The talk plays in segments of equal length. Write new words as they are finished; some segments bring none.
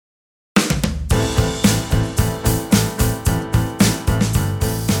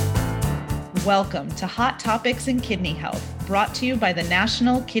Welcome to Hot Topics in Kidney Health, brought to you by the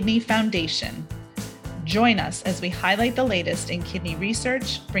National Kidney Foundation. Join us as we highlight the latest in kidney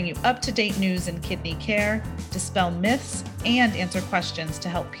research, bring you up-to-date news in kidney care, dispel myths, and answer questions to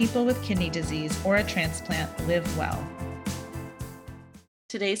help people with kidney disease or a transplant live well.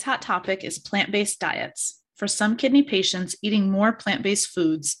 Today's hot topic is plant-based diets. For some kidney patients, eating more plant-based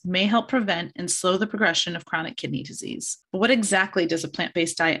foods may help prevent and slow the progression of chronic kidney disease. But what exactly does a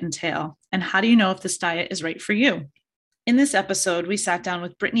plant-based diet entail? And how do you know if this diet is right for you? In this episode, we sat down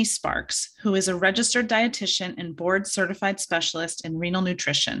with Brittany Sparks, who is a registered dietitian and board-certified specialist in renal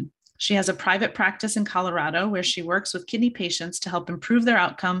nutrition. She has a private practice in Colorado where she works with kidney patients to help improve their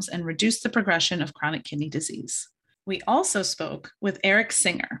outcomes and reduce the progression of chronic kidney disease. We also spoke with Eric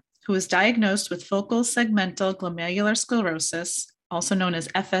Singer, who was diagnosed with focal segmental glomerular sclerosis, also known as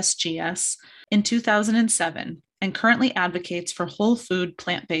FSGS, in 2007, and currently advocates for whole food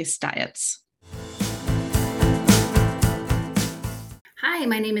plant-based diets. Hi,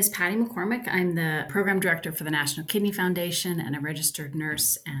 my name is Patty McCormick. I'm the program director for the National Kidney Foundation and a registered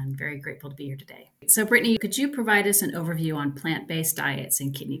nurse, and very grateful to be here today. So Brittany, could you provide us an overview on plant-based diets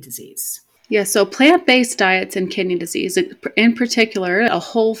in kidney disease? Yeah, so plant-based diets in kidney disease, in particular, a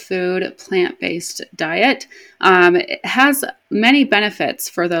whole food plant-based diet, it has many benefits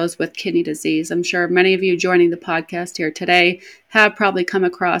for those with kidney disease. I'm sure many of you joining the podcast here today have probably come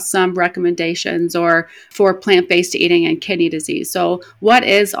across some recommendations or for plant-based eating and kidney disease. So what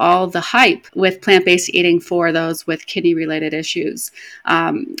is all the hype with plant-based eating for those with kidney-related issues?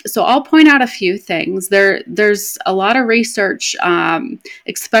 So I'll point out a few things. There's a lot of research,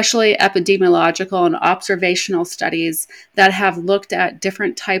 especially epidemiological and observational studies that have looked at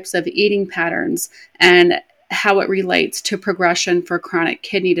different types of eating patterns and how it relates to progression for chronic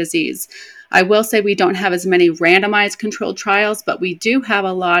kidney disease. I will say we don't have as many randomized controlled trials, but we do have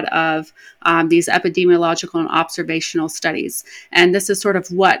a lot of these epidemiological and observational studies. And this is sort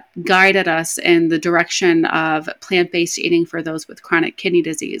of what guided us in the direction of plant-based eating for those with chronic kidney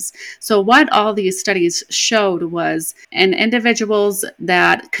disease. So what all these studies showed was in individuals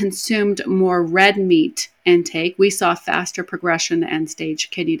that consumed more red meat intake, we saw faster progression to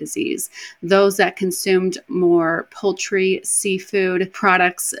end-stage kidney disease. Those that consumed more poultry, seafood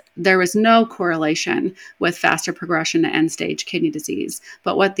products, there was no correlation with faster progression to end-stage kidney disease.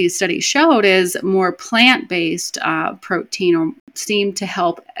 But what these studies showed is more plant-based protein seemed to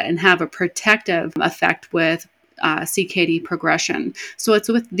help and have a protective effect with CKD progression. So it's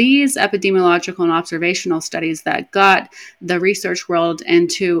with these epidemiological and observational studies that got the research world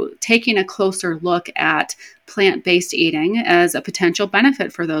into taking a closer look at plant-based eating as a potential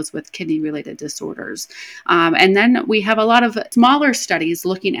benefit for those with kidney-related disorders. And then we have a lot of smaller studies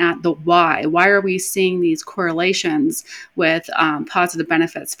looking at the why. Why are we seeing these correlations with positive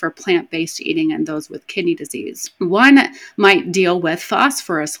benefits for plant-based eating and those with kidney disease? One might deal with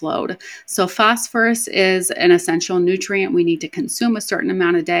phosphorus load. So phosphorus is an essential nutrient we need to consume a certain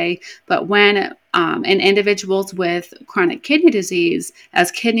amount a day, but when in individuals with chronic kidney disease, as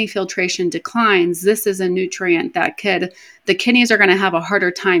kidney filtration declines, this is a nutrient that the kidneys are going to have a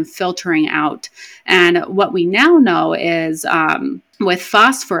harder time filtering out. And what we now know is with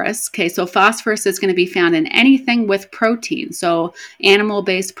phosphorus, so phosphorus is going to be found in anything with protein. So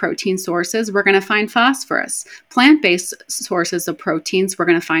animal-based protein sources, we're going to find phosphorus. Plant-based sources of proteins, we're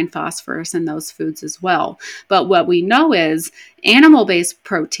going to find phosphorus in those foods as well. But what we know is animal-based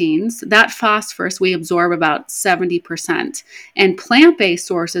proteins, that phosphorus we absorb about 70%. And plant-based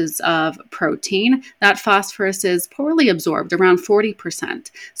sources of protein, that phosphorus is poorly absorbed, around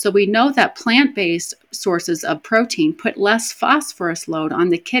 40%. So we know that plant-based sources of protein put less phosphorus load on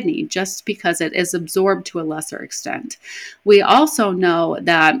the kidney just because it is absorbed to a lesser extent. We also know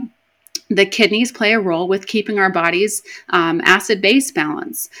that the kidneys play a role with keeping our body's acid-base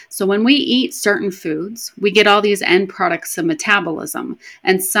balance. So when we eat certain foods, we get all these end products of metabolism.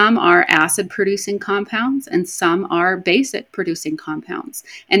 And some are acid-producing compounds and some are basic-producing compounds.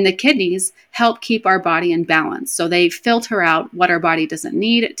 And the kidneys help keep our body in balance. So they filter out what our body doesn't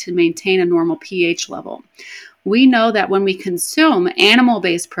need to maintain a normal pH level. We know that when we consume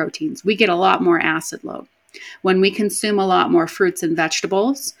animal-based proteins, we get a lot more acid load. When we consume a lot more fruits and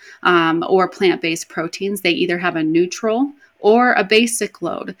vegetables or plant-based proteins, they either have a neutral or a basic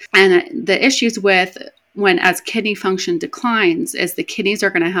load. And the issues with as kidney function declines is the kidneys are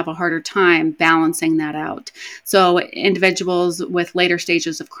going to have a harder time balancing that out. So individuals with later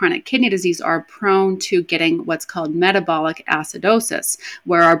stages of chronic kidney disease are prone to getting what's called metabolic acidosis,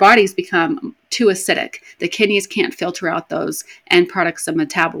 where our bodies become too acidic. The kidneys can't filter out those end products of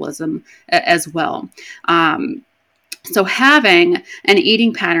metabolism as well. So having an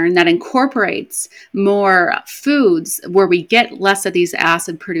eating pattern that incorporates more foods where we get less of these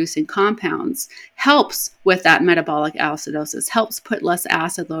acid producing compounds helps with that metabolic acidosis, helps put less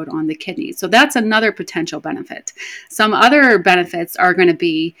acid load on the kidneys. So that's another potential benefit. Some other benefits are going to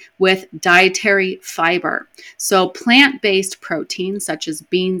be with dietary fiber. So plant-based proteins such as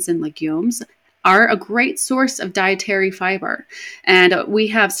beans and legumes are a great source of dietary fiber. And we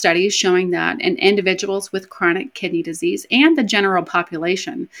have studies showing that in individuals with chronic kidney disease and the general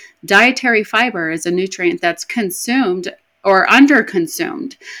population, dietary fiber is a nutrient that's consumed or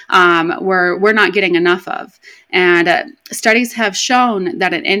underconsumed, where we're not getting enough of. And studies have shown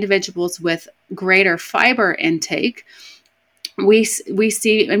that in individuals with greater fiber intake, we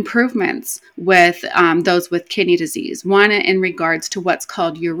see improvements with those with kidney disease. One in regards to what's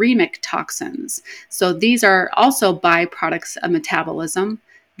called uremic toxins. So these are also byproducts of metabolism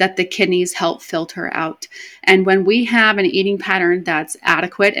that the kidneys help filter out. And when we have an eating pattern that's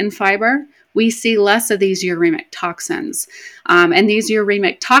adequate in fiber, we see less of these uremic toxins. And these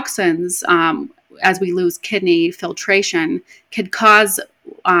uremic toxins, as we lose kidney filtration, could cause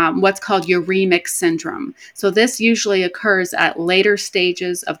what's called uremic syndrome. So this usually occurs at later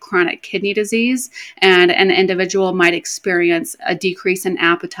stages of chronic kidney disease, and an individual might experience a decrease in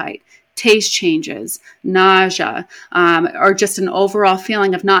appetite, taste changes, nausea, or just an overall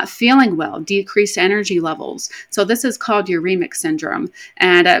feeling of not feeling well, decreased energy levels. So this is called uremic syndrome.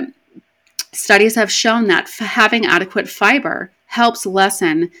 And studies have shown that having adequate fiber helps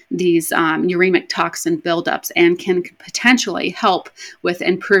lessen these uremic toxin buildups and can potentially help with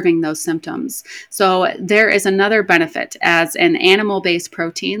improving those symptoms. So there is another benefit. As in animal-based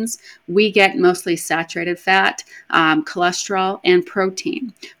proteins, we get mostly saturated fat, cholesterol, and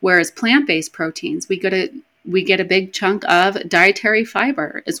protein. Whereas plant-based proteins, we get a big chunk of dietary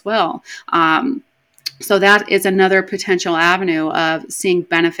fiber as well. So that is another potential avenue of seeing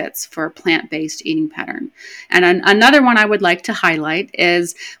benefits for a plant-based eating pattern. And another one I would like to highlight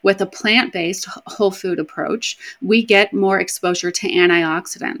is with a plant-based whole food approach, we get more exposure to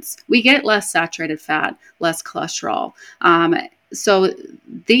antioxidants. We get less saturated fat, less cholesterol. So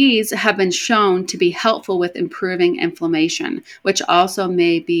these have been shown to be helpful with improving inflammation, which also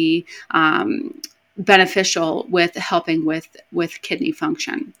may be beneficial with helping with kidney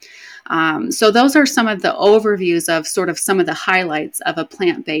function. So those are some of the overviews of sort of some of the highlights of a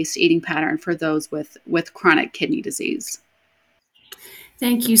plant-based eating pattern for those with chronic kidney disease.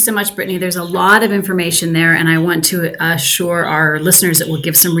 Thank you so much, Brittany. There's a lot of information there, and I want to assure our listeners that we'll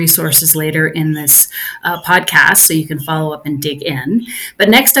give some resources later in this podcast so you can follow up and dig in. But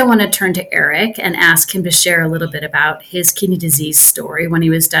next, I want to turn to Eric and ask him to share a little bit about his kidney disease story when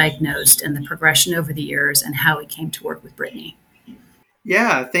he was diagnosed and the progression over the years and how he came to work with Brittany.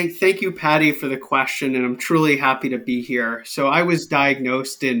 Yeah, thank you, Patty, for the question, and I'm truly happy to be here. So I was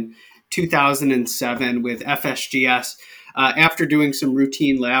diagnosed in 2007 with FSGS after doing some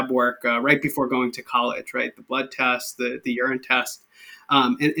routine lab work right before going to college, right? The blood test, the urine test.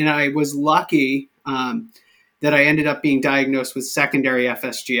 And I was lucky that I ended up being diagnosed with secondary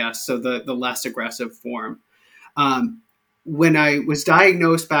FSGS, so the less aggressive form. When I was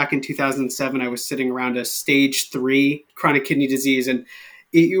diagnosed back in 2007, I was sitting around a stage 3 chronic kidney disease, and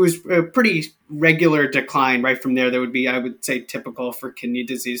it was a pretty regular decline right from there. That would be, I would say, typical for kidney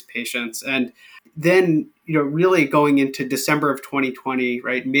disease patients. And then, really going into December of 2020,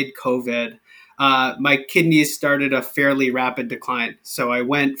 right, mid-COVID, my kidneys started a fairly rapid decline. So I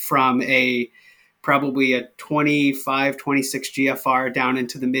went from probably a 25, 26 GFR down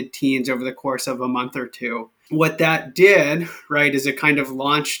into the mid-teens over the course of a month or two. What that did, right, is it kind of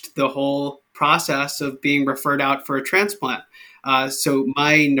launched the whole process of being referred out for a transplant. So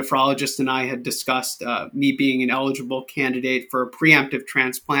my nephrologist and I had discussed me being an eligible candidate for a preemptive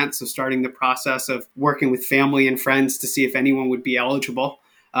transplant. So starting the process of working with family and friends to see if anyone would be eligible,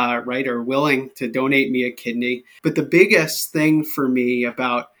 right, or willing to donate me a kidney. But the biggest thing for me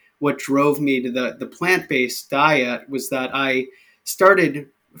about what drove me to the plant-based diet was that I started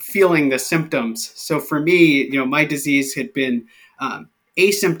feeling the symptoms. So for me, my disease had been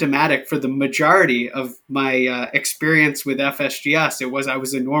asymptomatic for the majority of my experience with FSGS. I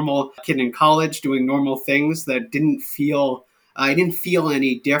was a normal kid in college doing normal things that I didn't feel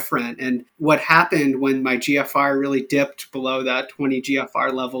any different. And what happened when my GFR really dipped below that 20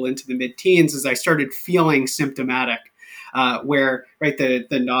 GFR level into the mid-teens is I started feeling symptomatic, where, right,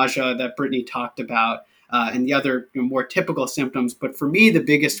 the nausea that Brittany talked about, and the other more typical symptoms. But for me, the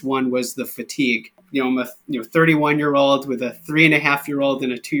biggest one was the fatigue. I'm a 31-year-old with a 3.5-year-old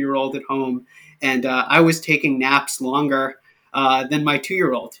and a 2-year-old at home. And I was taking naps longer than my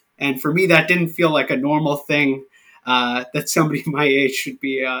 2-year-old. And for me, that didn't feel like a normal thing that somebody my age should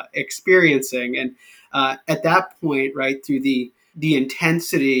be experiencing. And at that point, right, through the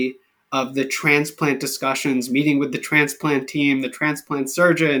intensity of the transplant discussions, meeting with the transplant team, the transplant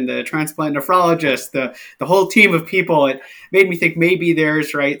surgeon, the transplant nephrologist, the whole team of people, it made me think maybe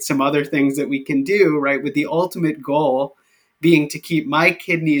there's, right, some other things that we can do, right, with the ultimate goal being to keep my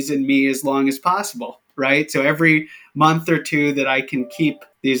kidneys in me as long as possible, right? So every month or two that I can keep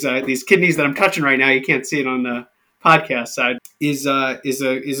these kidneys that I'm touching right now, you can't see it on the podcast side, is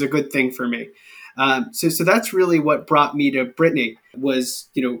a good thing for me. So that's really what brought me to Brittany, was,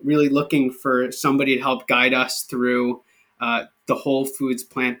 really looking for somebody to help guide us through the Whole Foods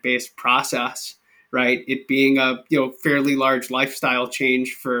plant-based process, right? It being a fairly large lifestyle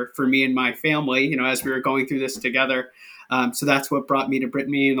change for me and my family, as we were going through this together. So that's what brought me to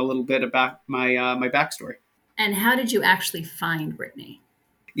Brittany, and a little bit about my backstory. And how did you actually find Brittany?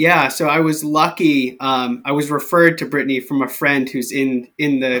 Yeah, so I was lucky. I was referred to Brittany from a friend who's in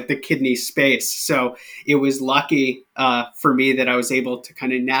the kidney space. So it was lucky for me that I was able to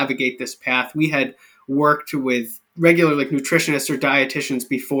kind of navigate this path. We had worked with regular nutritionists or dietitians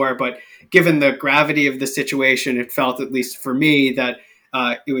before, but given the gravity of the situation, it felt, at least for me, that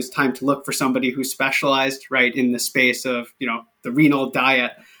it was time to look for somebody who specialized, right, in the space of the renal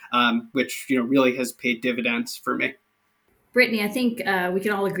diet, which really has paid dividends for me. Brittany, I think we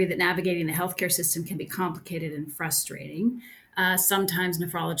can all agree that navigating the healthcare system can be complicated and frustrating. Sometimes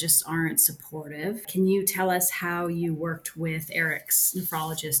nephrologists aren't supportive. Can you tell us how you worked with Eric's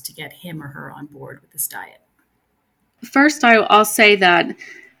nephrologist to get him or her on board with this diet? First, I'll say that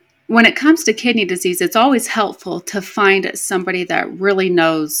when it comes to kidney disease, it's always helpful to find somebody that really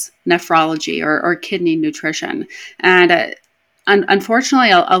knows nephrology or kidney nutrition. And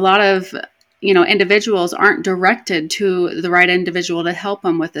unfortunately, a lot of individuals aren't directed to the right individual to help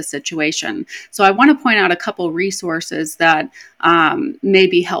them with the situation. So I want to point out a couple resources that may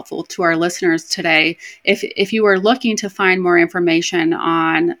be helpful to our listeners today. If you are looking to find more information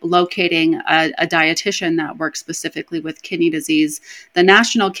on locating a dietitian that works specifically with kidney disease, the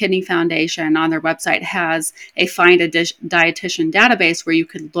National Kidney Foundation on their website has a Find a Dietitian database where you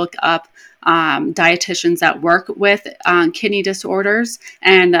could look up dietitians that work with kidney disorders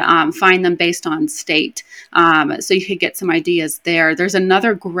and find them based on state. So you could get some ideas there. There's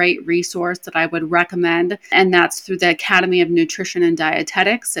another great resource that I would recommend, and that's through the Academy of Nutrition and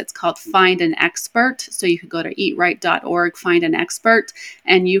Dietetics. It's called Find an Expert. So you could go to eatright.org, find an expert,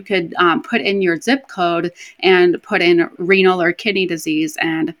 and you could put in your zip code and put in renal or kidney disease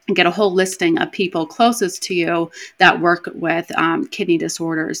and get a whole listing of people closest to you that work with kidney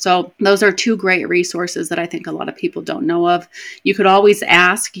disorders. So those are two great resources that I think a lot of people don't know of. You could always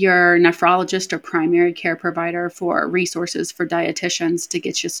ask your nephrologist or primary care provider for resources for dietitians to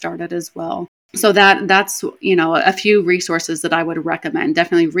get you started as well. So that's a few resources that I would recommend.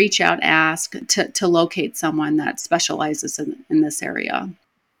 Definitely reach out, ask to locate someone that specializes in this area.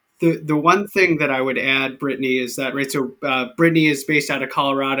 The one thing that I would add, Brittany, is that, right, so Brittany is based out of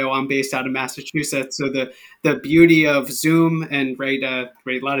Colorado. I'm based out of Massachusetts. So the beauty of Zoom and a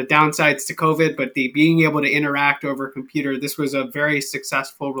lot of downsides to COVID, but the being able to interact over a computer, this was a very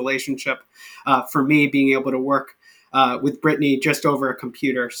successful relationship for me, being able to work with Brittany just over a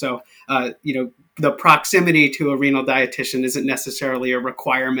computer. So, the proximity to a renal dietitian isn't necessarily a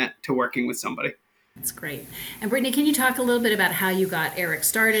requirement to working with somebody. That's great. And Brittany, can you talk a little bit about how you got Eric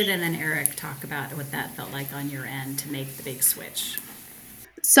started, and then Eric talk about what that felt like on your end to make the big switch?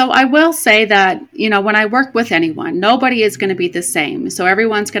 So I will say that, when I work with anyone, nobody is going to be the same. So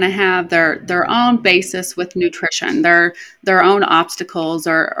everyone's going to have their own basis with nutrition, their own obstacles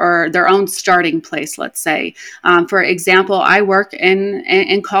or their own starting place, let's say. For example, I work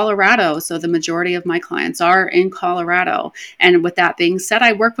in Colorado. So the majority of my clients are in Colorado. And with that being said,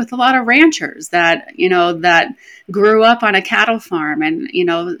 I work with a lot of ranchers that grew up on a cattle farm. And,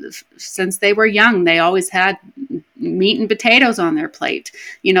 since they were young, they always had meat and potatoes on their plate.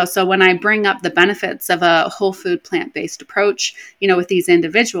 So when I bring up the benefits of a whole food plant-based approach, with these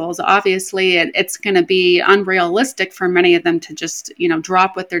individuals, obviously it's going to be unrealistic for many of them to just,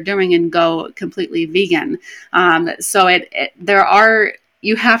 drop what they're doing and go completely vegan.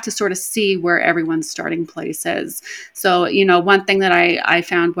 You have to sort of see where everyone's starting place is. So, one thing that I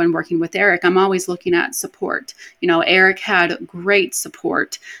found when working with Eric, I'm always looking at support. Eric had great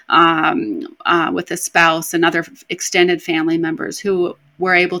support with his spouse and other extended family members who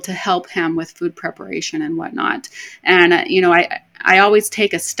were able to help him with food preparation and whatnot. And, I always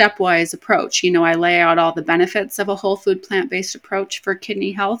take a stepwise approach. I lay out all the benefits of a whole food plant-based approach for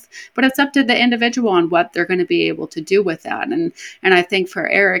kidney health, but it's up to the individual on what they're going to be able to do with that. And I think for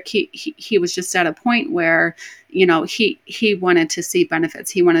Eric, he was just at a point where, he wanted to see benefits.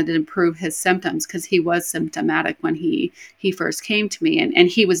 He wanted to improve his symptoms because he was symptomatic when he first came to me, and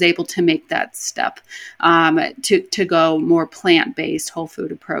he was able to make that step to go more plant-based whole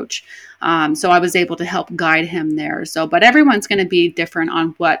food approach. So I was able to help guide him there. But everyone's going to be different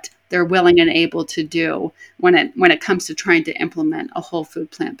on what they're willing and able to do when it comes to trying to implement a whole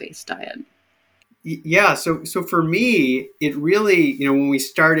food plant-based diet. Yeah. So for me, it really, when we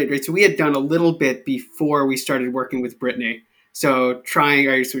started, right, so we had done a little bit before we started working with Brittany. So so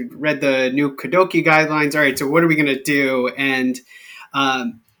we read the new KDOQI guidelines. All right, so what are we going to do? And,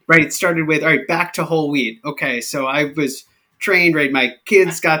 right, it started with, all right, back to whole wheat. Okay, so I was trained, right, my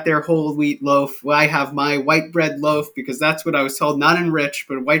kids got their whole wheat loaf. Well, I have my white bread loaf because that's what I was told, not enriched,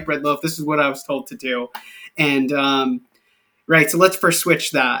 but a white bread loaf. This is what I was told to do. And, right, so let's first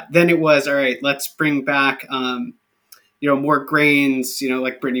switch that. Then it was, all right, let's bring back, more grains,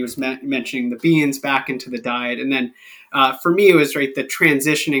 like Brittany was mentioning, the beans back into the diet. And then for me, it was, right, the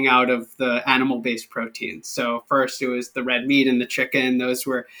transitioning out of the animal-based proteins. So first it was the red meat and the chicken. Those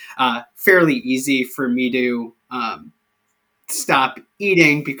were fairly easy for me to stop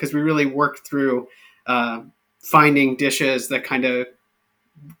eating because we really worked through finding dishes that kind of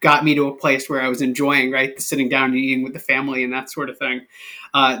got me to a place where I was enjoying, right, the sitting down and eating with the family and that sort of thing.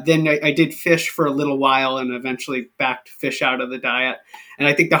 Then I did fish for a little while and eventually backed fish out of the diet. And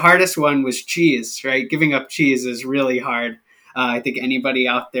I think the hardest one was cheese, right? Giving up cheese is really hard. I think anybody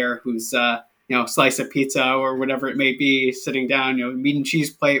out there who's, slice of pizza or whatever it may be, sitting down, meat and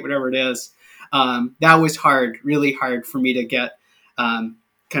cheese plate, whatever it is, that was hard, really hard for me to get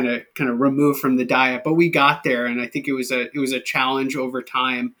kind of removed from the diet. But we got there, and I think it was a challenge over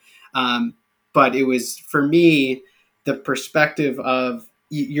time. But it was, for me, the perspective of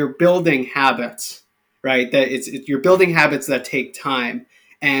you're building habits, right? That you're building habits that take time.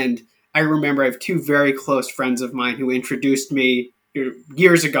 And I remember I have two very close friends of mine who introduced me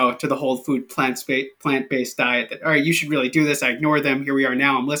years ago to the whole food plant-based diet, that, all right, you should really do this. I ignore them. Here we are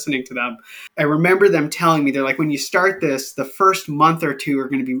now. I'm listening to them. I remember them telling me, they're like, when you start this, the first month or two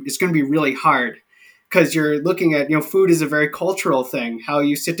it's going to be really hard because you're looking at, food is a very cultural thing, how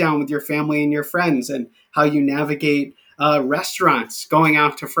you sit down with your family and your friends and how you navigate restaurants, going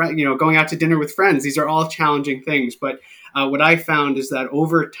out to dinner with friends. These are all challenging things. But what I found is that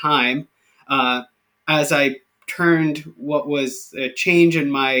over time, as I turned what was a change in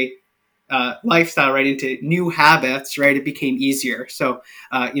my lifestyle right into new habits, right, it became easier. So,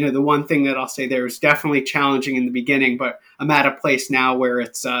 the one thing that I'll say there was definitely challenging in the beginning, but I'm at a place now where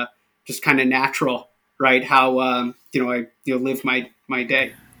it's just kind of natural, right? How, I live my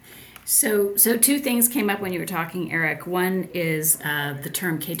day. So two things came up when you were talking, Eric. One is the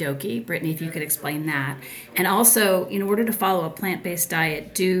term KDOQI. Brittany, if you could explain that. And also, in order to follow a plant-based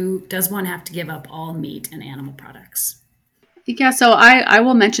diet, does one have to give up all meat and animal products? Yeah, so I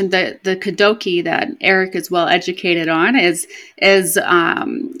will mention that the KDOQI that Eric is well educated on is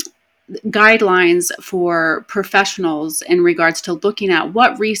guidelines for professionals in regards to looking at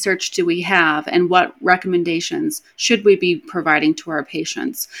what research do we have and what recommendations should we be providing to our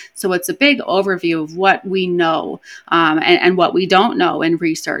patients. So it's a big overview of what we know and what we don't know in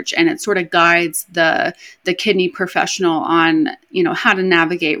research, and it sort of guides the kidney professional on how to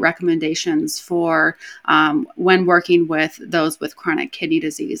navigate recommendations for when working with those with chronic kidney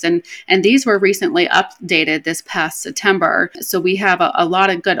disease. And these were recently updated this past September. So we have a lot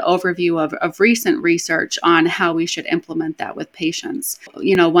of good overview of recent research on how we should implement that with patients.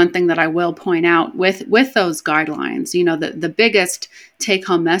 One thing that I will point out with those guidelines, the biggest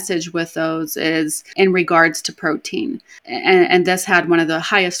take-home message with those is in regards to protein. And this had one of the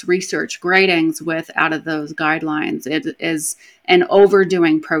highest research gradings out of those guidelines. It is an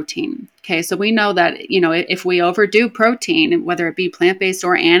overdoing protein. Okay, so we know that, if we overdo protein, whether it be plant-based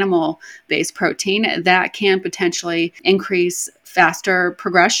or animal-based protein, that can potentially increase faster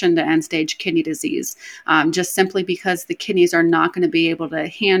progression to end-stage kidney disease, just simply because the kidneys are not going to be able to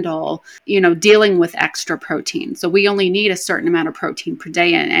handle, dealing with extra protein. So we only need a certain amount of protein per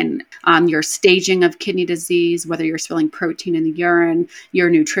day, and your staging of kidney disease, whether you're spilling protein in the urine, your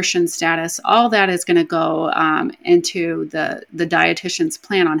nutrition status, all that is going to go into the dietitian's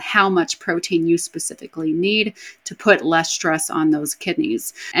plan on how much protein you specifically need to put less stress on those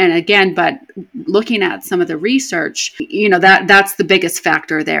kidneys. And again, but looking at some of the research, that that's the biggest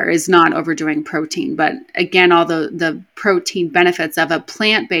factor there, is not overdoing protein. But again, all the protein benefits of a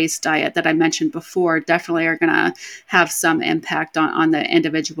plant-based diet that I mentioned before definitely are going to have some impact on the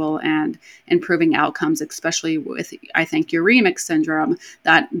individual and improving outcomes, especially with, I think, uremic syndrome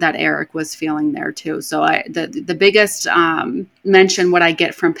that Eric was feeling there too. So the biggest mention what I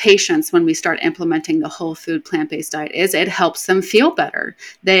get from patients when we start implementing the whole food plant-based diet is it helps them feel better.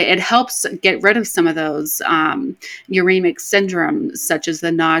 It helps get rid of some of those uremic syndromes, such as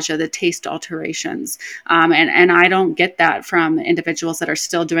the nausea, the taste alterations. And I don't get that from individuals that are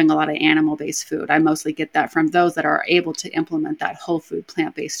still doing a lot of animal-based food. I mostly get that from those that are able to implement that whole food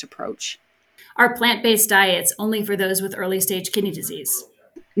plant-based approach. Are plant-based diets only for those with early stage kidney disease?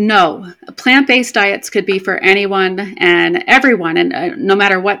 No, plant-based diets could be for anyone and everyone, and no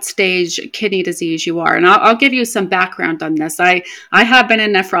matter what stage kidney disease you are. And I'll give you some background on this. I have been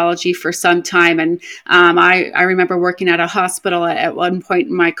in nephrology for some time, and I remember working at a hospital at one point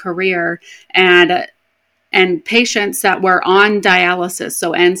in my career, and patients that were on dialysis,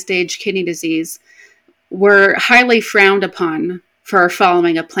 so end-stage kidney disease, were highly frowned upon for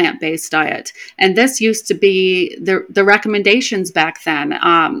following a plant-based diet. And this used to be the recommendations back then.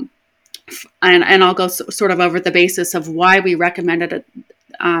 And I'll go sort of over the basis of why we recommended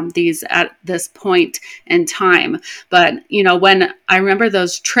these at this point in time. But, when I remember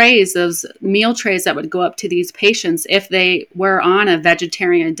those meal trays that would go up to these patients, if they were on a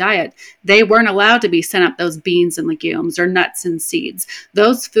vegetarian diet, they weren't allowed to be sent up those beans and legumes or nuts and seeds.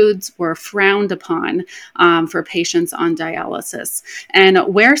 Those foods were frowned upon for patients on dialysis. And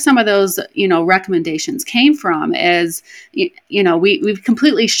where some of those, recommendations came from is, we've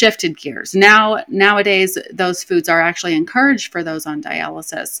completely shifted gears. Nowadays, those foods are actually encouraged for those on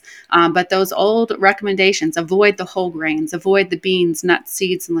dialysis. But those old recommendations, avoid the whole grains, avoid the beans, nuts,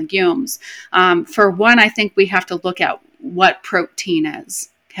 seeds, and legumes. For one, I think we have to look at what protein is.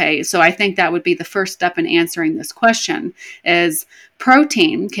 Okay, so I think that would be the first step in answering this question is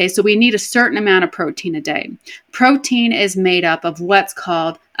protein. Okay, so we need a certain amount of protein a day. Protein is made up of what's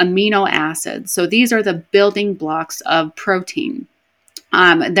called amino acids. So these are the building blocks of protein.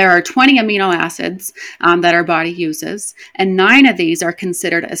 There are 20 amino acids that our body uses, and 9 of these are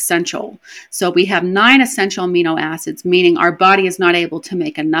considered essential. So we have 9 essential amino acids, meaning our body is not able to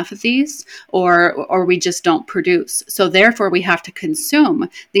make enough of these, or we just don't produce. So therefore, we have to consume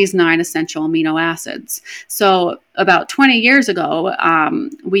these 9 essential amino acids. So about 20 years ago,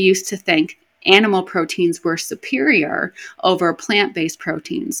 we used to think animal proteins were superior over plant-based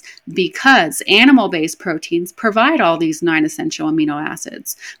proteins because animal-based proteins provide all these 9 essential amino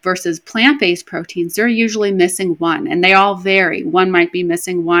acids versus plant-based proteins, they're usually missing one, and they all vary. One might be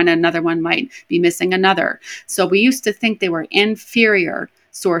missing one, another one might be missing another. So we used to think they were inferior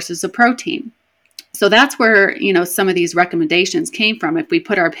sources of protein. So that's where, some of these recommendations came from. If we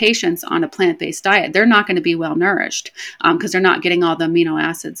put our patients on a plant-based diet, they're not going to be well nourished because they're not getting all the amino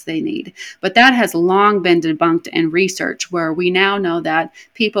acids they need. But that has long been debunked in research where we now know that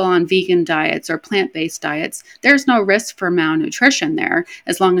people on vegan diets or plant-based diets, there's no risk for malnutrition there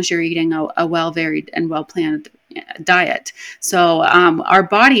as long as you're eating a well-varied and well-planned diet. So our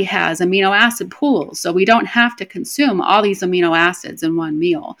body has amino acid pools, so we don't have to consume all these amino acids in one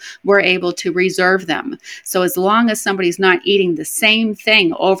meal. We're able to reserve them. So as long as somebody's not eating the same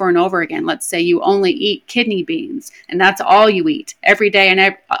thing over and over again, let's say you only eat kidney beans and that's all you eat every day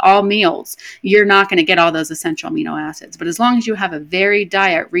and all meals, you're not going to get all those essential amino acids. But as long as you have a varied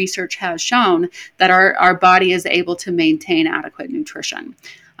diet, research has shown that our body is able to maintain adequate nutrition.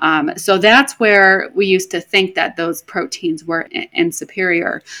 So that's where we used to think that those proteins were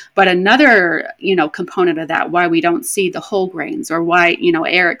superior. But another, component of that, why we don't see the whole grains or why,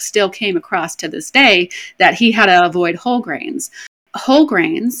 Eric still came across to this day that he had to avoid whole grains. Whole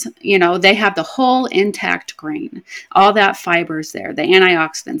grains, they have the whole intact grain, all that fibers there, the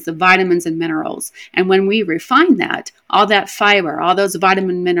antioxidants, the vitamins and minerals. And when we refine that, all that fiber, all those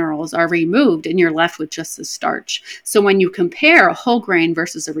vitamin minerals are removed and you're left with just the starch. So when you compare a whole grain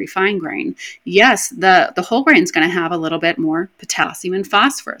versus a refined grain, yes, the whole grain is going to have a little bit more potassium and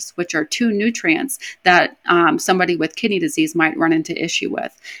phosphorus, which are 2 nutrients that somebody with kidney disease might run into issue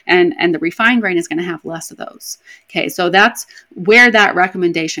with. And the refined grain is going to have less of those. Okay, so that's where that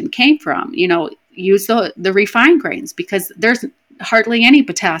recommendation came from. Use the refined grains because there's hardly any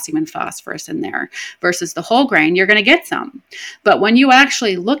potassium and phosphorus in there versus the whole grain, you're going to get some. But when you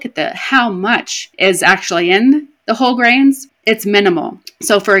actually look at how much is actually in the whole grains, it's minimal.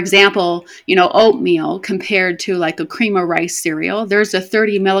 So for example, oatmeal compared to like a cream of rice cereal, there's a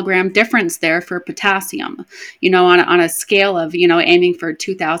 30 milligram difference there for potassium, on a scale of, aiming for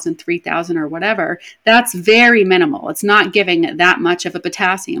 2,000, 3,000 or whatever. That's very minimal. It's not giving that much of a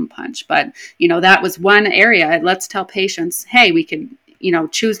potassium punch, but that was one area. Let's tell patients, hey, we can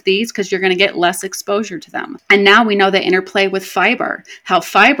choose these because you're going to get less exposure to them. And now we know the interplay with fiber, how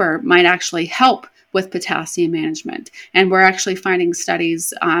fiber might actually help with potassium management. And we're actually finding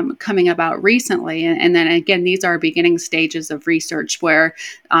studies coming about recently. And then again, these are beginning stages of research where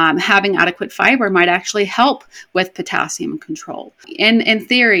having adequate fiber might actually help with potassium control. In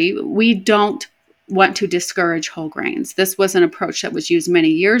theory, we don't want to discourage whole grains. This was an approach that was used many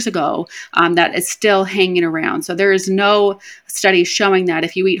years ago that is still hanging around. So there is no study showing that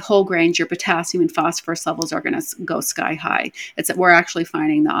if you eat whole grains, your potassium and phosphorus levels are going to go sky high. It's that we're actually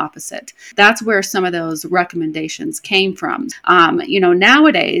finding the opposite. That's where some of those recommendations came from.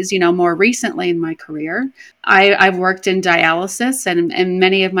 Nowadays, more recently in my career, I've worked in dialysis, and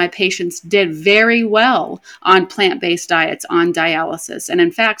many of my patients did very well on plant-based diets on dialysis. And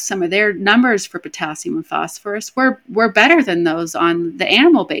in fact, some of their numbers for potassium and phosphorus were better than those on the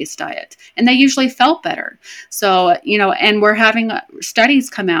animal-based diet. And they usually felt better. So, and we're having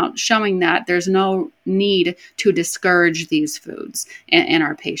studies come out showing that there's no need to discourage these foods in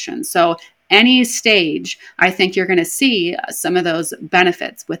our patients. So any stage, I think you're going to see some of those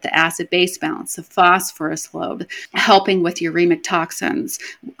benefits with the acid-base balance, the phosphorus load, helping with uremic toxins.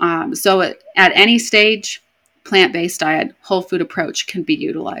 So at any stage, plant-based diet, whole food approach can be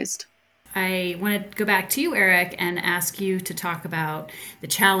utilized. I want to go back to you, Eric, and ask you to talk about the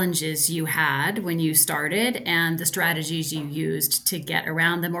challenges you had when you started and the strategies you used to get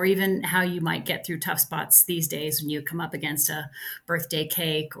around them, or even how you might get through tough spots these days when you come up against a birthday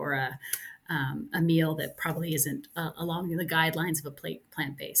cake or a meal that probably isn't along the guidelines of a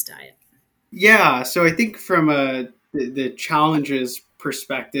plant-based diet. Yeah, so I think from the challenges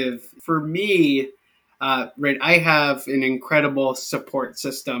perspective, for me, I have an incredible support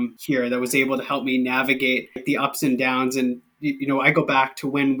system here that was able to help me navigate the ups and downs. And, I go back to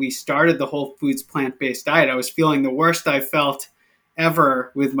when we started the Whole Foods plant-based diet. I was feeling the worst I felt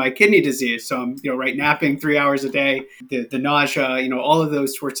ever with my kidney disease. So I'm, napping 3 hours a day, the nausea, all of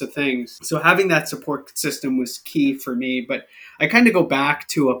those sorts of things. So having that support system was key for me. But I kind of go back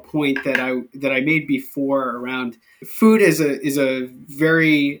to a point that I made before around food is a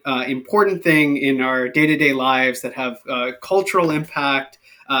very important thing in our day-to-day lives that have cultural impact,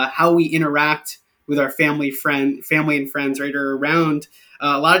 how we interact with our family and friends, right, or around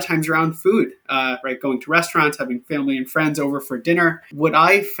a lot of times around food, right, going to restaurants, having family and friends over for dinner. What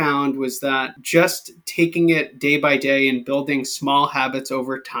I found was that just taking it day by day and building small habits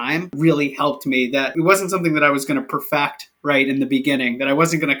over time really helped me. That it wasn't something that I was going to perfect right in the beginning, that I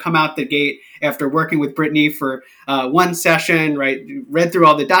wasn't going to come out the gate after working with Brittany for one session, right, read through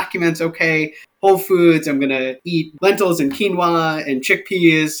all the documents, okay, Whole Foods, I'm going to eat lentils and quinoa and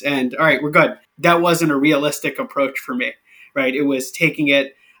chickpeas, and all right, we're good. That wasn't a realistic approach for me, right? It was taking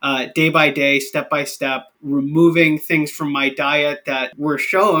it day by day, step by step, removing things from my diet that were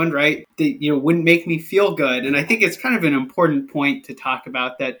shown, right, that, wouldn't make me feel good. And I think it's kind of an important point to talk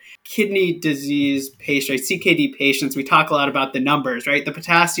about that kidney disease patients, CKD patients, we talk a lot about the numbers, right? The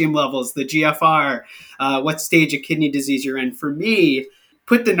potassium levels, the GFR, what stage of kidney disease you're in. For me,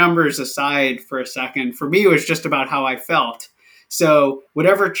 put the numbers aside for a second. For me, it was just about how I felt. So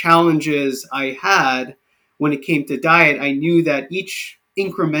whatever challenges I had when it came to diet, I knew that each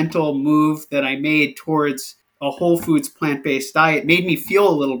incremental move that I made towards a Whole Foods plant-based diet made me feel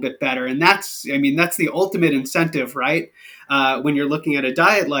a little bit better. And that's the ultimate incentive, right? When you're looking at a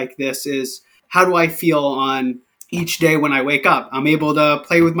diet like this is, how do I feel on each day when I wake up? I'm able to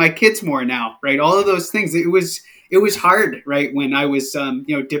play with my kids more now, right? All of those things. It was hard, right, when I was,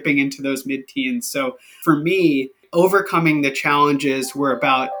 dipping into those mid-teens. So for me, overcoming the challenges were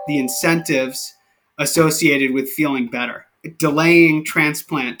about the incentives associated with feeling better, delaying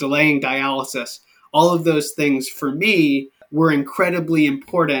transplant, delaying dialysis. All of those things for me were incredibly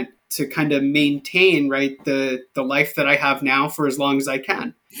important to kind of maintain, right, the life that I have now for as long as I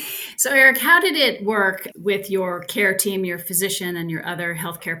can. So Eric, how did it work with your care team, your physician and your other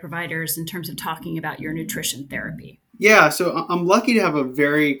healthcare providers in terms of talking about your nutrition therapy? Yeah, so I'm lucky to have a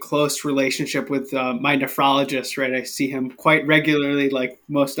very close relationship with my nephrologist, right? I see him quite regularly, like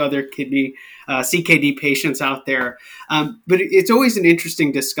most other CKD patients out there. But it's always an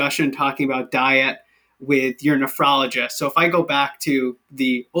interesting discussion talking about diet with your nephrologist. So if I go back to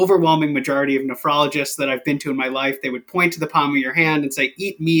the overwhelming majority of nephrologists that I've been to in my life, they would point to the palm of your hand and say,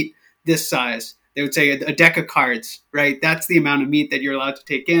 eat meat this size, They would say a deck of cards, right? That's the amount of meat that you're allowed to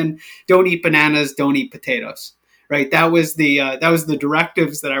take in. Don't eat bananas, don't eat potatoes, right? That was the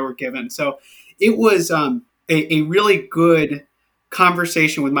directives that I were given. So it was a really good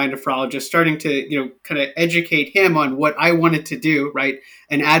conversation with my nephrologist, starting to kind of educate him on what I wanted to do, right,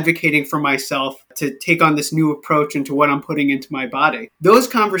 and advocating for myself to take on this new approach into what I'm putting into my body. Those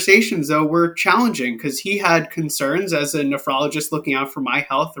conversations, though, were challenging because he had concerns as a nephrologist looking out for my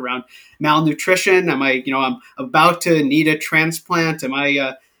health around malnutrition. I'm about to need a transplant. Am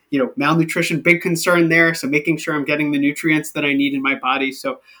I malnutrition, big concern there. So making sure I'm getting the nutrients that I need in my body.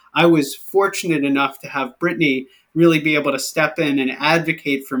 So I was fortunate enough to have Brittany really be able to step in and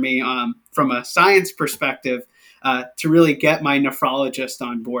advocate for me from a science perspective to really get my nephrologist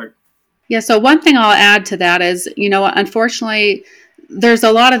on board. Yeah, so one thing I'll add to that is, unfortunately, there's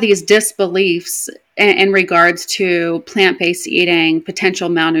a lot of these disbeliefs in regards to plant-based eating, potential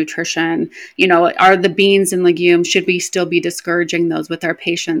malnutrition. Are the beans and legumes, should we still be discouraging those with our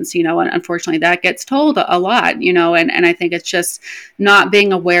patients? And unfortunately, that gets told a lot, and I think it's just not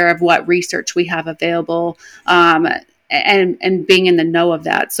being aware of what research we have available, and being in the know of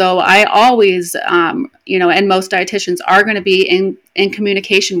that. So I always, and most dietitians are going to be in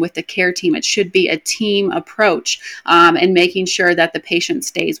communication with the care team. It should be a team approach, and making sure that the patient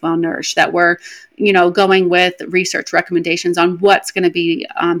stays well nourished, that we're, going with research recommendations on what's going to be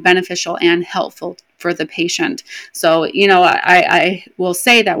beneficial and helpful for the patient. So, I will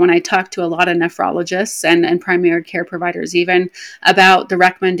say that when I talk to a lot of nephrologists and primary care providers, even about the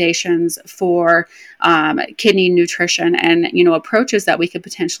recommendations for kidney nutrition and, approaches that we could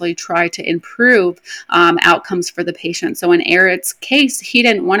potentially try to improve outcomes for the patient. So in Eric's case, he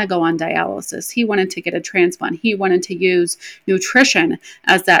didn't want to go on dialysis. He wanted to get a transplant. He wanted to use nutrition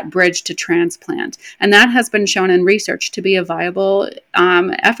as that bridge to transplant. And that has been shown in research to be a viable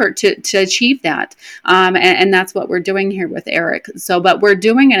effort to achieve that. And that's what we're doing here with Eric. So, but we're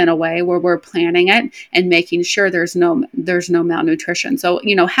doing it in a way where we're planning it and making sure there's no malnutrition. So,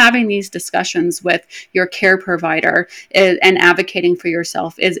 having these discussions with your care provider and advocating for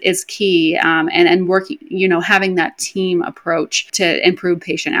yourself is key. And working, having that team approach to improve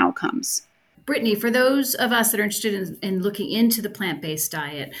patient outcomes. Brittany, for those of us that are interested in looking into the plant-based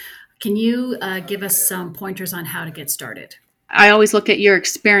diet, can you give us some pointers on how to get started? I always look at your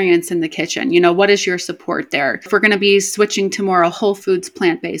experience in the kitchen. What is your support there? If we're going to be switching to more a whole foods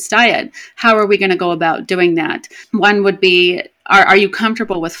plant-based diet, how are we going to go about doing that? One would be, are you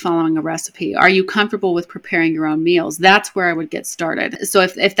comfortable with following a recipe? Are you comfortable with preparing your own meals? That's where I would get started. So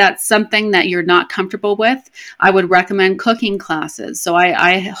if that's something that you're not comfortable with, I would recommend cooking classes. So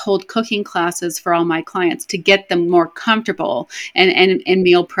I hold cooking classes for all my clients to get them more comfortable in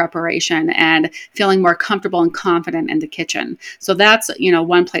meal preparation and feeling more comfortable and confident in the kitchen. So that's,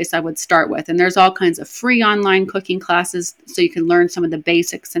 one place I would start with. And there's all kinds of free online cooking classes so you can learn some of the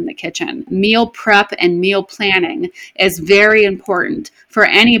basics in the kitchen. Meal prep and meal planning is very important for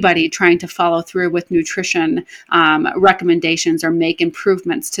anybody trying to follow through with nutrition recommendations or make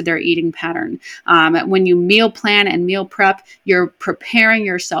improvements to their eating pattern. When you meal plan and meal prep, you're preparing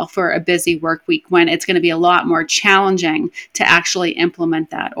yourself for a busy work week when it's going to be a lot more challenging to actually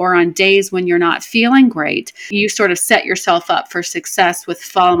implement that. Or on days when you're not feeling great, you sort of set yourself up for success with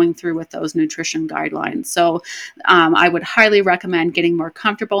following through with those nutrition guidelines. So I would highly recommend getting more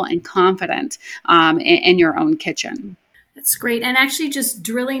comfortable and confident in your own kitchen. That's great. And actually just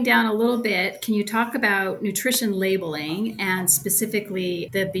drilling down a little bit, can you talk about nutrition labeling and specifically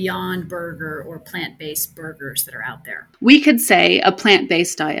the Beyond Burger or plant-based burgers that are out there? We could say a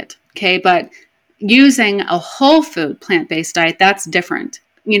plant-based diet, okay? But using a whole food plant-based diet, that's different.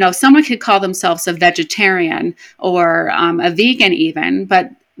 Someone could call themselves a vegetarian or a vegan even, but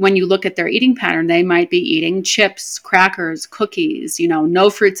when you look at their eating pattern, they might be eating chips, crackers, cookies, no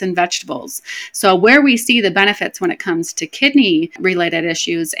fruits and vegetables. So where we see the benefits when it comes to kidney related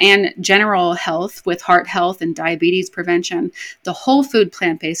issues and general health with heart health and diabetes prevention, the whole food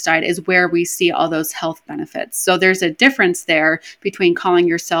plant-based diet is where we see all those health benefits. So there's a difference there between calling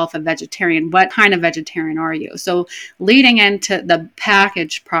yourself a vegetarian. What kind of vegetarian are you? So leading into the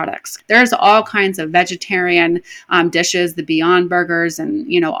packaged products, there's all kinds of vegetarian dishes, the Beyond Burgers and,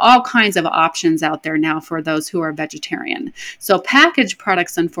 all kinds of options out there now for those who are vegetarian. So packaged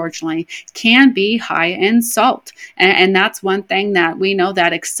products, unfortunately, can be high in salt. And that's one thing that we know,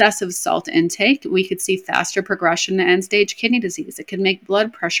 that excessive salt intake, we could see faster progression to end-stage kidney disease. It can make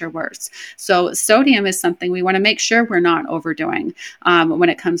blood pressure worse. So sodium is something we want to make sure we're not overdoing when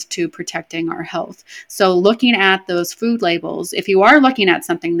it comes to protecting our health. So looking at those food labels, if you are looking at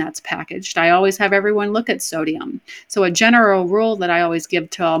something that's packaged, I always have everyone look at sodium. So a general rule that I always give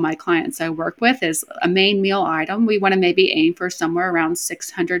to to all my clients I work with is a main meal item. We want to maybe aim for somewhere around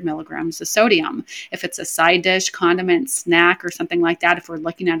 600 milligrams of sodium. If it's a side dish, condiment, snack, or something like that, if we're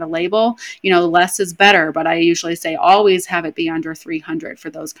looking at a label, less is better. But I usually say always have it be under 300 for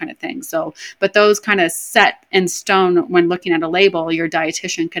those kind of things. So, but those kind of set in stone when looking at a label, your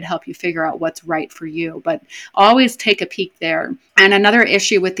dietitian could help you figure out what's right for you. But always take a peek there. And another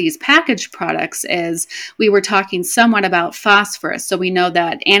issue with these packaged products is we were talking somewhat about phosphorus. So we know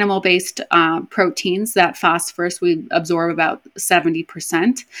that animal-based proteins, that phosphorus, we absorb about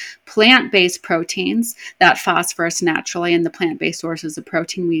 70%. Plant-based proteins, that phosphorus naturally in the plant-based sources of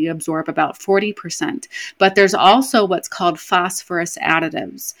protein, we absorb about 40%. But there's also what's called phosphorus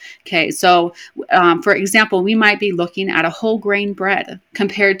additives. Okay, so for example, we might be looking at a whole grain bread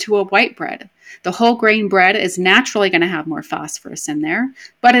compared to a white bread. The whole grain bread is naturally going to have more phosphorus in there,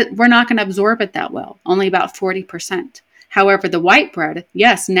 but we're not going to absorb it that well, only about 40%. However, the white bread,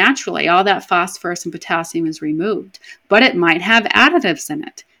 yes, naturally, all that phosphorus and potassium is removed, but it might have additives in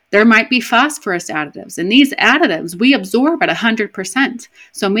it. There might be phosphorus additives, and these additives we absorb at 100%.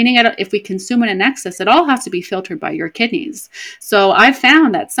 So meaning if we consume it in excess, it all has to be filtered by your kidneys. So I've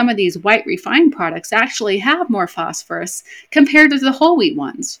found that some of these white refined products actually have more phosphorus compared to the whole wheat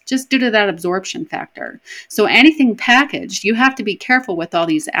ones, just due to that absorption factor. So anything packaged, you have to be careful with all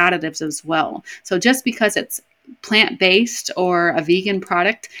these additives as well. So just because it's plant-based or a vegan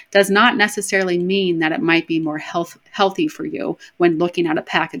product does not necessarily mean that it might be more healthy for you when looking at a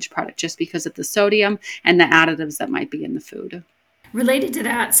packaged product, just because of the sodium and the additives that might be in the food. Related to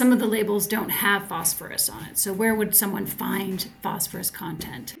that, some of the labels don't have phosphorus on it. So where would someone find phosphorus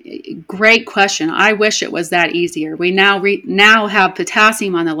content? Great question. I wish it was that easier. We now have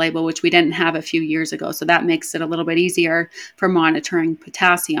potassium on the label, which we didn't have a few years ago. So that makes it a little bit easier for monitoring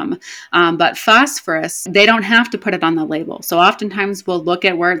potassium. But phosphorus, they don't have to put it on the label. So oftentimes we'll look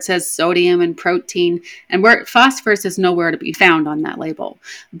at where it says sodium and protein, and where phosphorus is nowhere to be found on that label.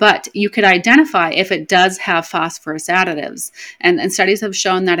 But you could identify if it does have phosphorus additives. And studies have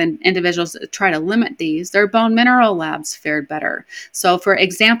shown that in individuals that try to limit these, their bone mineral labs fared better. So for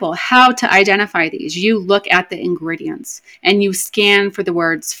example, how to identify these, you look at the ingredients and you scan for the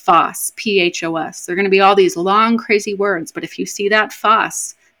words PHOS, P-H-O-S. They're going to be all these long, crazy words, but if you see that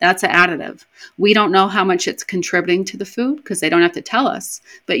PHOS, that's an additive. We don't know how much it's contributing to the food because they don't have to tell us,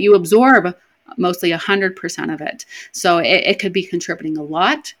 but you absorb mostly 100% of it. So it could be contributing a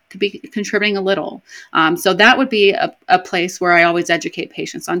lot, could be contributing a little. So that would be a place where I always educate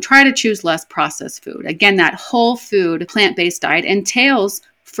patients on try to choose less processed food. Again, that whole food plant-based diet entails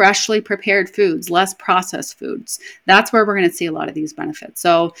freshly prepared foods, less processed foods. That's where we're going to see a lot of these benefits.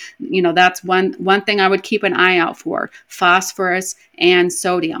 So, that's one thing I would keep an eye out for, phosphorus and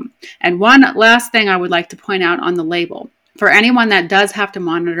sodium. And one last thing I would like to point out on the label. For anyone that does have to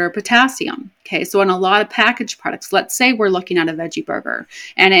monitor potassium, okay, so in a lot of packaged products, let's say we're looking at a veggie burger,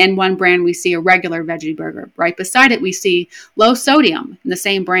 and in one brand we see a regular veggie burger. Right beside it, we see low sodium in the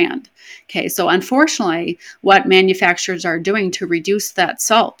same brand. Okay, so unfortunately, what manufacturers are doing to reduce that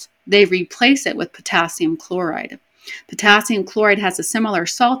salt, they replace it with potassium chloride. Potassium chloride has a similar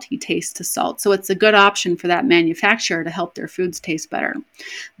salty taste to salt, so it's a good option for that manufacturer to help their foods taste better.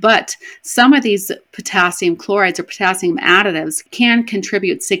 But some of these potassium chlorides or potassium additives can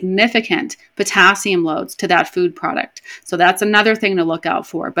contribute significant potassium loads to that food product. So that's another thing to look out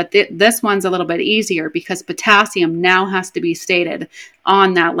for. But this one's a little bit easier because potassium now has to be stated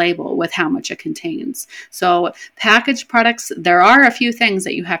on that label with how much it contains. So packaged products, there are a few things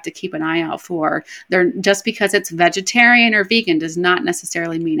that you have to keep an eye out for. They're just because it's vegetarian or vegan does not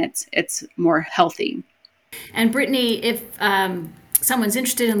necessarily mean it's more healthy. And Brittany, if someone's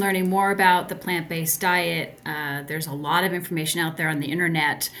interested in learning more about the plant-based diet, there's a lot of information out there on the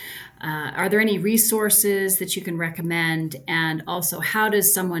internet. Are there any resources that you can recommend? And also, how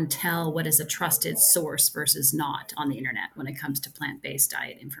does someone tell what is a trusted source versus not on the internet when it comes to plant-based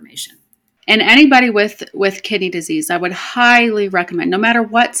diet information? And anybody with kidney disease, I would highly recommend, no matter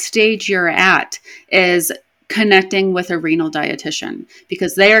what stage you're at, is connecting with a renal dietitian,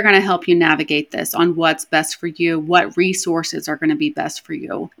 because they are going to help you navigate this on what's best for you, what resources are going to be best for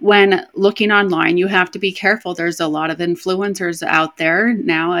you. When looking online, you have to be careful. There's a lot of influencers out there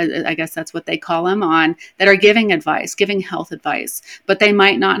now, I guess that's what they call them, that are giving advice, giving health advice, but they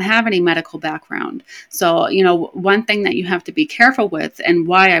might not have any medical background. So, one thing that you have to be careful with, and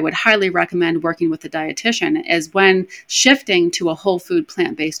why I would highly recommend working with a dietitian, is when shifting to a whole food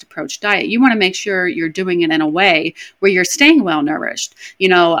plant-based approach diet, you want to make sure you're doing it in in a way where you're staying well nourished.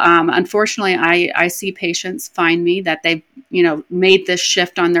 Unfortunately, I see patients find me that they've, made this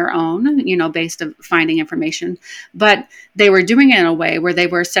shift on their own, based on finding information, but they were doing it in a way where they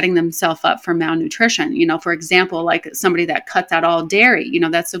were setting themselves up for malnutrition. For example, like somebody that cuts out all dairy,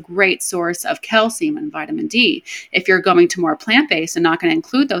 that's a great source of calcium and vitamin D. If you're going to more plant-based and not going to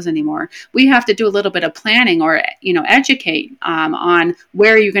include those anymore, we have to do a little bit of planning or, educate on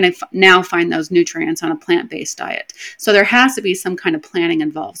where you're going to now find those nutrients on a plant-based diet. So there has to be some kind of planning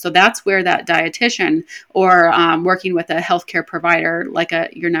involved. So that's where that dietitian or working with a healthcare provider like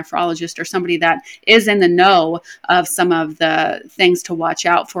your nephrologist or somebody that is in the know of some of the things to watch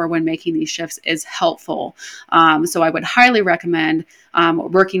out for when making these shifts is helpful. So I would highly recommend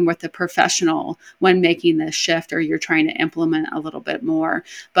working with a professional when making this shift or you're trying to implement a little bit more.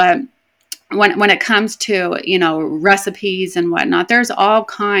 But when it comes to, recipes and whatnot, there's all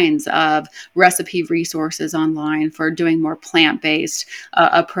kinds of recipe resources online for doing more plant-based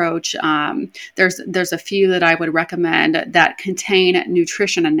approach. There's a few that I would recommend that contain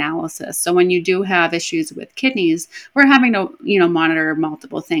nutrition analysis. So when you do have issues with kidneys, we're having to, monitor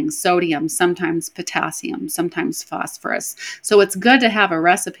multiple things: sodium, sometimes potassium, sometimes phosphorus. So it's good to have a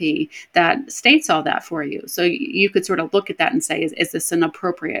recipe that states all that for you. So you could sort of look at that and say, is this an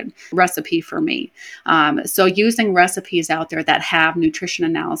appropriate recipe for me? So using recipes out there that have nutrition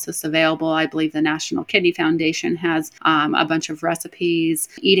analysis available. I believe the National Kidney Foundation has a bunch of recipes.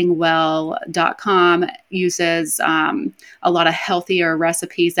 Eatingwell.com uses a lot of healthier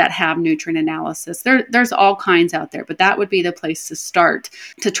recipes that have nutrient analysis. There's all kinds out there, but that would be the place to start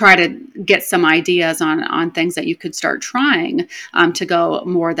to try to get some ideas on things that you could start trying to go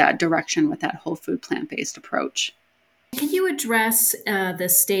more that direction with that whole food plant-based approach. Can you address the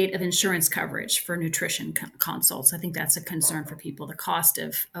state of insurance coverage for nutrition consults? I think that's a concern for people, the cost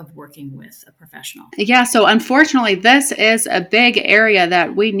of working with a professional. Yeah, so unfortunately, this is a big area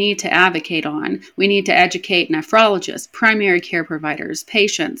that we need to advocate on. We need to educate nephrologists, primary care providers,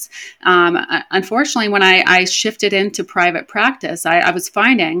 patients. Unfortunately, when I shifted into private practice, I was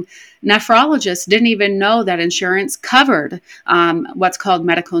finding nephrologists didn't even know that insurance covered what's called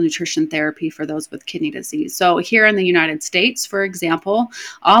medical nutrition therapy for those with kidney disease. So here in the United States, for example,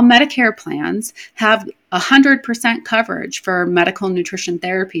 all Medicare plans have 100% coverage for medical nutrition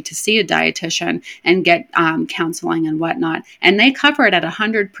therapy to see a dietitian and get counseling and whatnot. And they cover it at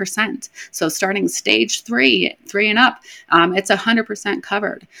 100%. So starting stage 3 and up, it's 100%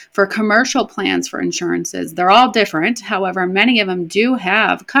 covered. For commercial plans for insurances, they're all different. However, many of them do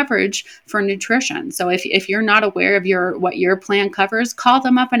have coverage for nutrition. So if you're not aware of what your plan covers, call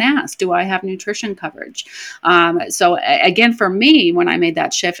them up and ask, do I have nutrition coverage? So again, for me, when I made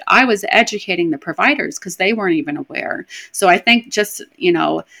that shift, I was educating the providers because they weren't even aware. So I think just,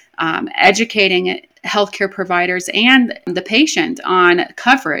 educating healthcare providers and the patient on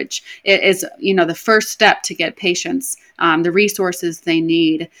coverage is, the first step to get patients the resources they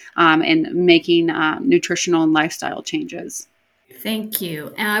need in making nutritional and lifestyle changes. Thank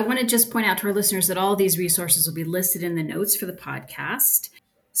you. And I want to just point out to our listeners that all these resources will be listed in the notes for the podcast.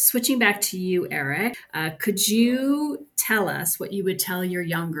 Switching back to you, Eric, could you tell us what you would tell your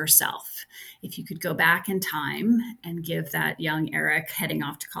younger self if you could go back in time and give that young Eric heading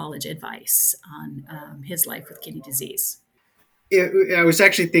off to college advice on his life with kidney disease? I was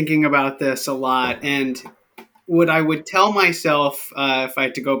actually thinking about this a lot, and what I would tell myself if I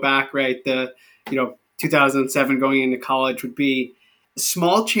had to go back, right, 2007 going into college would be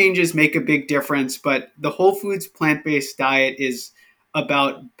small changes make a big difference, but the whole foods plant-based diet is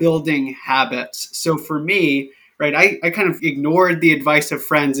about building habits. So for me, right, I kind of ignored the advice of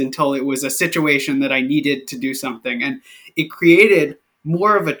friends until it was a situation that I needed to do something. And it created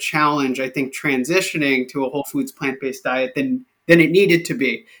more of a challenge, I think, transitioning to a whole foods plant-based diet than it needed to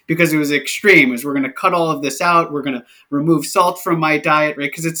be, because it was extreme. It was, we're going to cut all of this out. We're going to remove salt from my diet,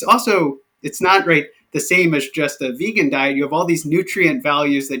 right? Because it's not right the same as just a vegan diet. You have all these nutrient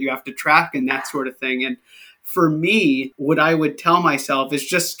values that you have to track and that sort of thing. And for me, what I would tell myself is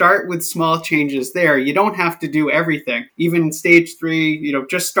just start with small changes there. You don't have to do everything. Even in stage 3,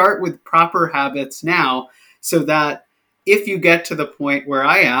 just start with proper habits now, so that if you get to the point where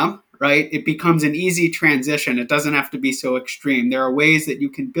I am, right, it becomes an easy transition. It doesn't have to be so extreme. There are ways that you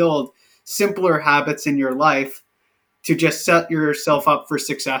can build simpler habits in your life to just set yourself up for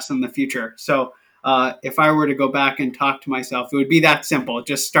success in the future. So if I were to go back and talk to myself, it would be that simple.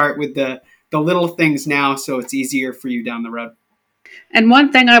 Just start with the little things now, so it's easier for you down the road. And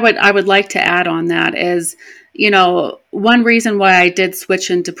one thing I would like to add on that is, one reason why I did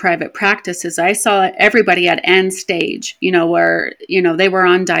switch into private practice is I saw everybody at end stage, where, they were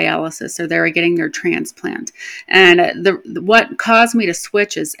on dialysis or they were getting their transplant. And what caused me to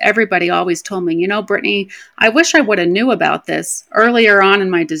switch is everybody always told me, Brittany, I wish I would have knew about this earlier on in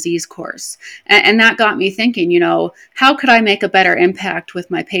my disease course. And that got me thinking, how could I make a better impact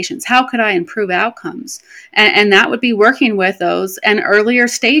with my patients? How could I improve outcomes? And that would be working with those in earlier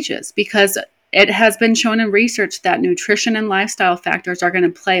stages, because it has been shown in research that nutrition and lifestyle factors are going to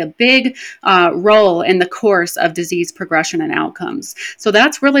play a big role in the course of disease progression and outcomes. So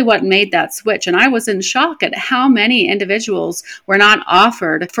that's really what made that switch. And I was in shock at how many individuals were not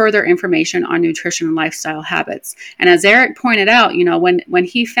offered further information on nutrition and lifestyle habits. And as Eric pointed out, when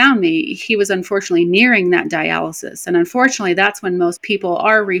he found me, he was unfortunately nearing that dialysis. And unfortunately, that's when most people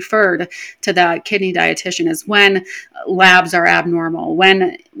are referred to that kidney dietitian, is when labs are abnormal,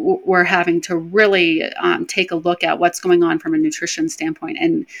 when we're having to really take a look at what's going on from a nutrition standpoint,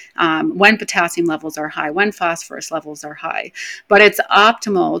 and when potassium levels are high, when phosphorus levels are high. But it's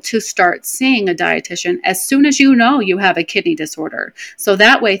optimal to start seeing a dietitian as soon as you have a kidney disorder. So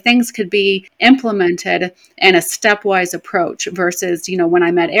that way things could be implemented in a stepwise approach versus, when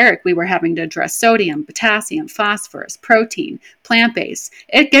I met Eric, we were having to address sodium, potassium, phosphorus, protein, plant-based.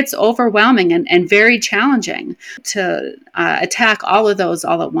 It gets overwhelming and very challenging to attack all of those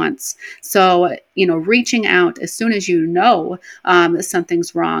all at once. So, reaching out as soon as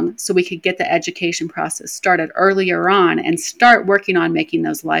something's wrong, so we could get the education process started earlier on and start working on making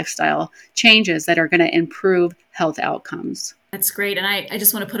those lifestyle changes that are going to improve health outcomes. That's great. And I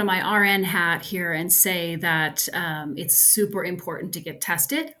just want to put on my RN hat here and say that it's super important to get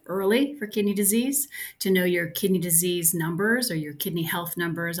tested early for kidney disease, to know your kidney disease numbers or your kidney health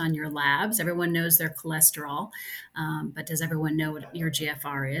numbers on your labs. Everyone knows their cholesterol, but does everyone know what your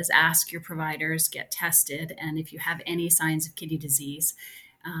GFR is? Ask your providers, get tested. And if you have any signs of kidney disease,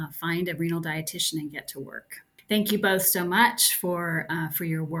 find a renal dietitian and get to work. Thank you both so much for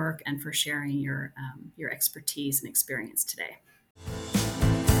your work and for sharing your expertise and experience today.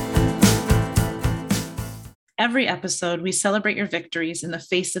 Every episode, we celebrate your victories in the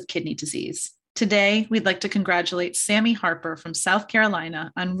face of kidney disease. Today, we'd like to congratulate Sammy Harper from South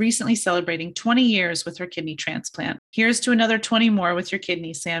Carolina on recently celebrating 20 years with her kidney transplant. Here's to another 20 more with your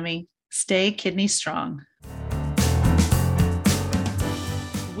kidney, Sammy. Stay kidney strong.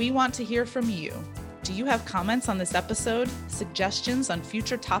 We want to hear from you. Do you have comments on this episode? Suggestions on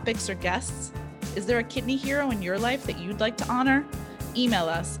future topics or guests? Is there a kidney hero in your life that you'd like to honor? Email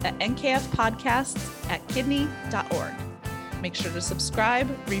us at nkfpodcasts@kidney.org. Make sure to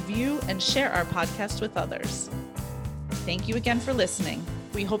subscribe, review, and share our podcast with others. Thank you again for listening.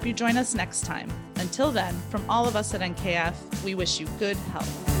 We hope you join us next time. Until then, from all of us at NKF, we wish you good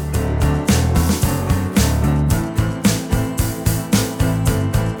health.